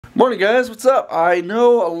Morning guys, what's up? I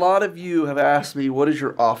know a lot of you have asked me, what does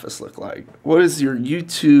your office look like? What does your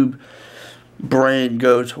YouTube brain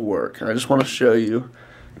go to work? And I just want to show you.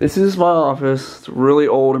 This is my office. It's really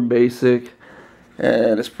old and basic,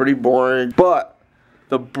 and it's pretty boring, but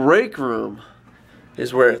the break room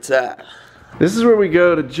is where it's at. This is where we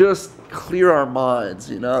go to just clear our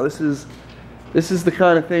minds, you know? This is the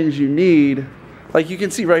kind of things you need. Like you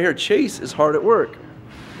can see right here, Chase is hard at work.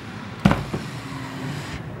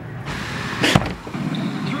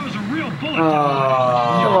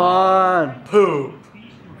 Oh, come on. Poo.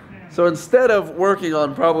 So instead of working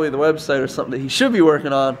on probably the website or something that he should be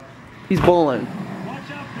working on, he's bowling. Watch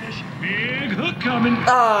out, fish. Big hook coming.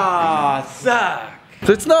 Ah, suck.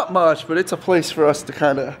 So it's not much, but it's a place for us to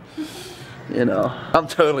kind of, you know, I'm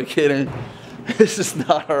totally kidding. This is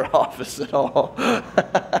not our office at all.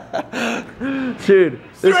 Dude,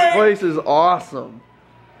 this place is awesome.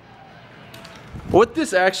 What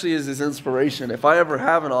this actually is inspiration. If I ever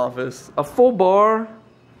have an office, a full bar,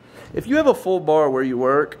 if you have a full bar where you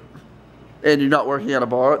work and you're not working at a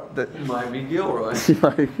bar, that it might be Gilroy.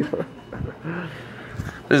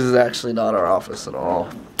 This is actually not our office at all.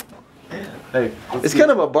 Hey, it's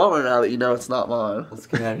kind of a bummer now that you know it's not mine. Let's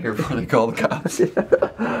get out of here before they call the cops.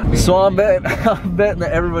 So I'm betting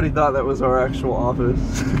that everybody thought that was our actual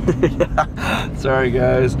office. Yeah. Sorry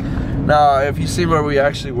guys. Now, if you see where we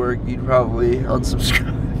actually work, you'd probably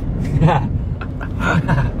unsubscribe.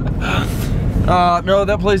 No,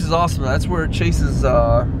 that place is awesome. That's where Chase's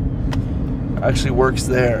actually works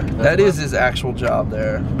there. That is his actual job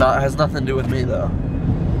there. Has nothing to do with me though.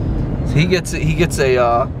 So he gets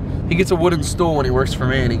a wooden stool when he works for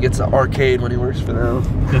me, and he gets an arcade when he works for them.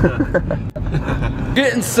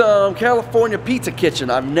 Getting some California Pizza Kitchen.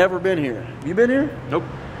 I've never been here. You been here? Nope.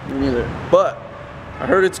 Me neither. But I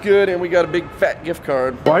heard it's good, and we got a big fat gift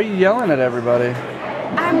card. Why are you yelling at everybody?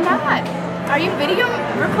 I'm not. Are you video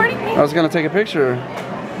recording me? I was gonna take a picture.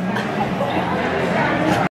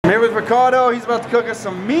 I'm here with Ricardo. He's about to cook us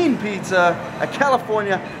some mean pizza at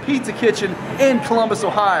California Pizza Kitchen in Columbus,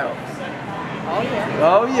 Ohio. Oh yeah.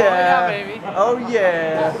 Oh yeah. Oh yeah, baby. Oh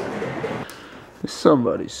yeah.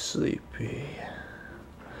 Somebody's sleepy.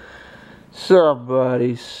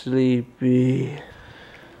 Somebody's sleepy.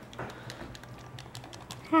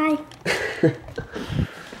 Hi.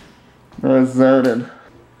 I was zoning.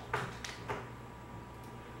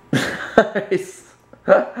 Nice.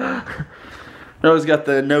 Noah's got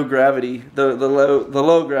the no gravity, the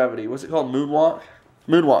low gravity. What's it called? Moonwalk?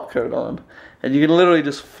 Moonwalk coat on, and you can literally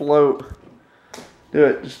just float. Do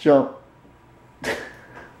it. Just jump.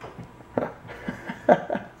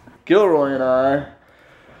 Gilroy and I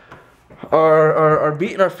are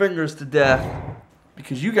beating our fingers to death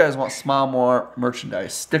because you guys want Smile More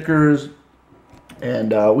merchandise, stickers,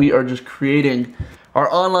 and we are just creating. Our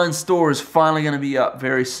online store is finally going to be up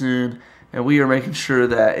very soon, and we are making sure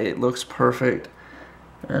that it looks perfect.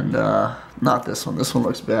 And not this one. This one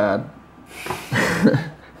looks bad.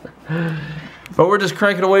 But we're just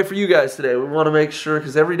cranking away for you guys today. We want to make sure,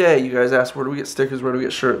 because every day you guys ask, where do we get stickers, where do we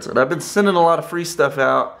get shirts? And I've been sending a lot of free stuff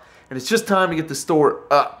out, and it's just time to get the store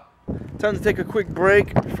up. Time to take a quick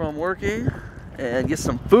break from working and get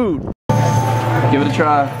some food. Give it a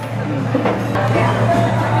try.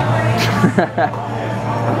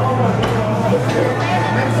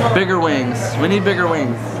 Bigger wings. We need bigger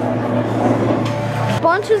wings.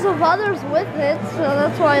 Bunches of others with it, so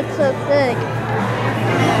that's why it's so thick.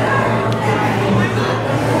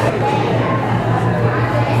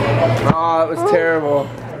 Oh, it was terrible.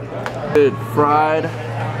 Dude, fried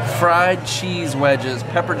cheese wedges,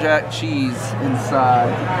 pepper jack cheese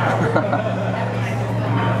inside.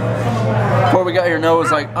 Before we got here, Noah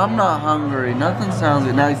was like, I'm not hungry, nothing sounds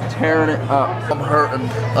good. Now he's tearing it up. I'm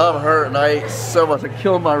hurting. I ate so much. I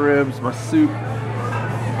killed my ribs, my soup.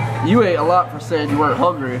 You ate a lot for saying you weren't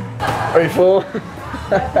hungry. Are you full?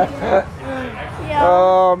 Yeah.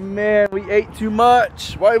 Oh man, we ate too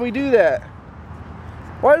much. Why did we do that?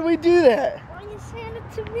 Why did we do that? Why you saying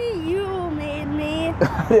it to me? You made me.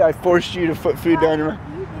 Yeah, I forced you to put food down your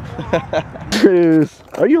mouth.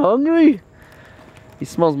 Are you hungry? He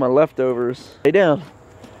smells my leftovers. Hey, down.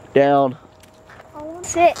 Down.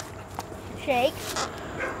 Sit. Shake.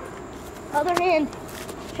 Other hand.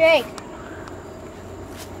 Shake.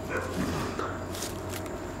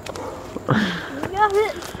 You got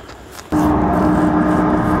it.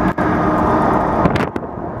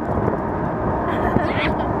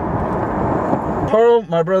 Borrow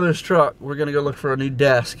my brother's truck. We're gonna go look for a new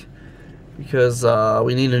desk because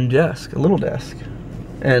we need a new desk, a little desk.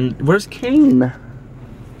 And where's Kane?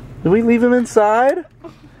 Did we leave him inside?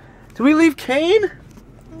 Did we leave Kane?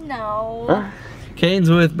 No.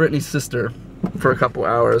 Kane's with Brittany's sister for a couple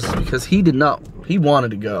hours because he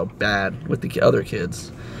wanted to go bad with the other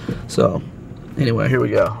kids. So, anyway, here we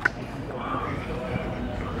go.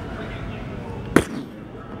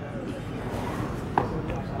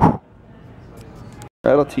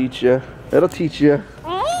 That'll teach you. That'll teach you.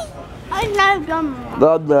 I love them.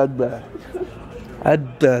 Blah, blah, blah.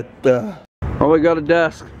 Oh, we got a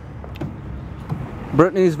desk.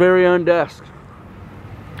 Brittany's very own desk.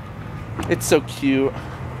 It's so cute.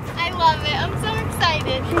 I love it. I'm so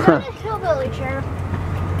excited. She's on a hillbilly chair.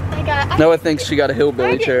 Noah thinks she got a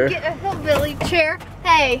hillbilly I chair. didn't get a hillbilly chair.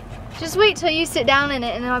 Hey, just wait till you sit down in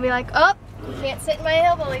it and then I'll be like, oh, you can't sit in my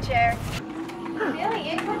hillbilly chair.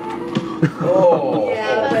 Really? Oh.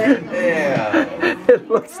 Yeah. It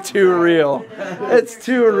looks too real. It's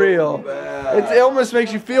too real. It almost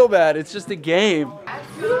makes you feel bad. It's just a game.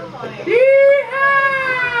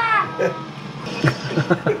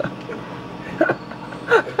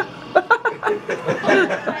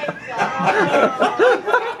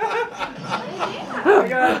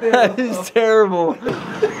 That is terrible.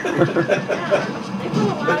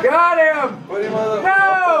 Got him! Put him on the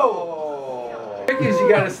No! Because you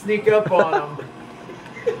gotta sneak up on him.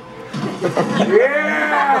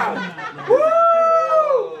 Yeah!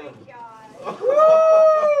 Woo!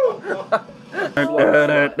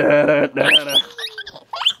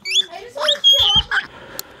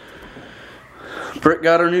 Britt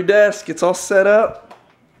got her new desk. It's all set up.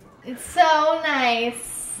 It's so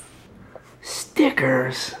nice.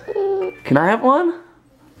 Stickers. Can I have one?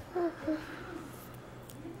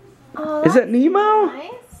 Oh, Is that Nemo?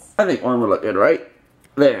 nice. I think one would look good, right?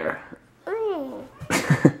 There.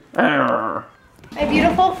 My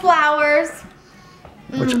beautiful flowers.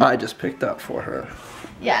 Which I just picked up for her.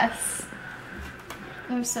 Yes.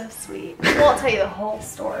 They're so sweet. Well, I'll tell you the whole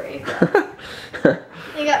story.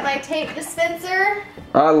 You got my tape dispenser.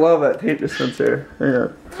 I love that tape dispenser. Yeah.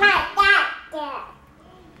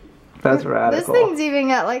 That's This radical. thing's even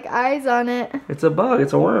got like eyes on it. It's a bug.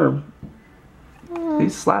 It's a worm.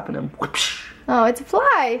 He's slapping him. Oh, it's a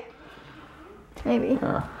fly. Maybe.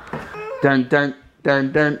 Dun dun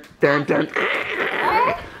dun dun dun dun.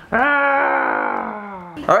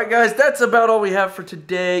 Ah! Alright guys, that's about all we have for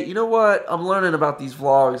today. You know what I'm learning about these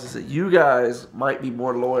vlogs is that you guys might be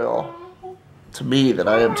more loyal to me than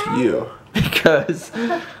I am to you. Because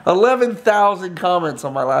 11,000 comments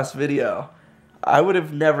on my last video. I would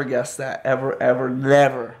have never guessed that. Ever, ever,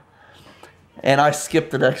 never. And I skipped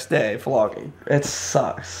the next day vlogging. It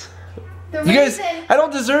sucks. The You guys, reason, I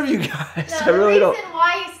don't deserve you guys. no, I really the don't. reason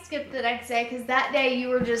why you skipped the next day, because that day you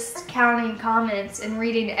were just counting comments and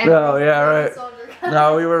reading every Oh, yeah, right. soldier.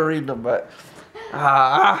 No, we were reading them, but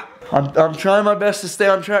I'm trying my best to stay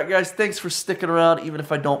on track, guys. Thanks for sticking around, even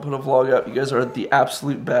if I don't put a vlog up. You guys are the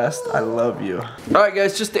absolute best. I love you. All right,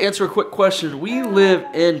 guys, just to answer a quick question. We live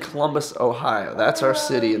in Columbus, Ohio. That's our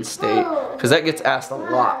city and state, because that gets asked a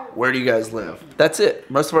lot. Where do you guys live? That's it.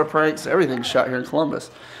 Most of our pranks, everything's shot here in Columbus.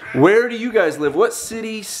 Where do you guys live? What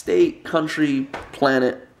city, state, country,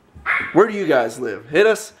 planet? Where do you guys live? Hit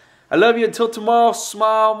us. I love you. Until tomorrow,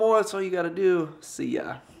 smile more. That's all you got to do. See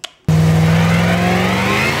ya.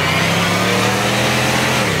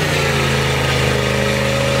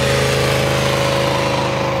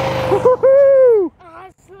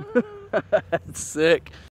 That's sick.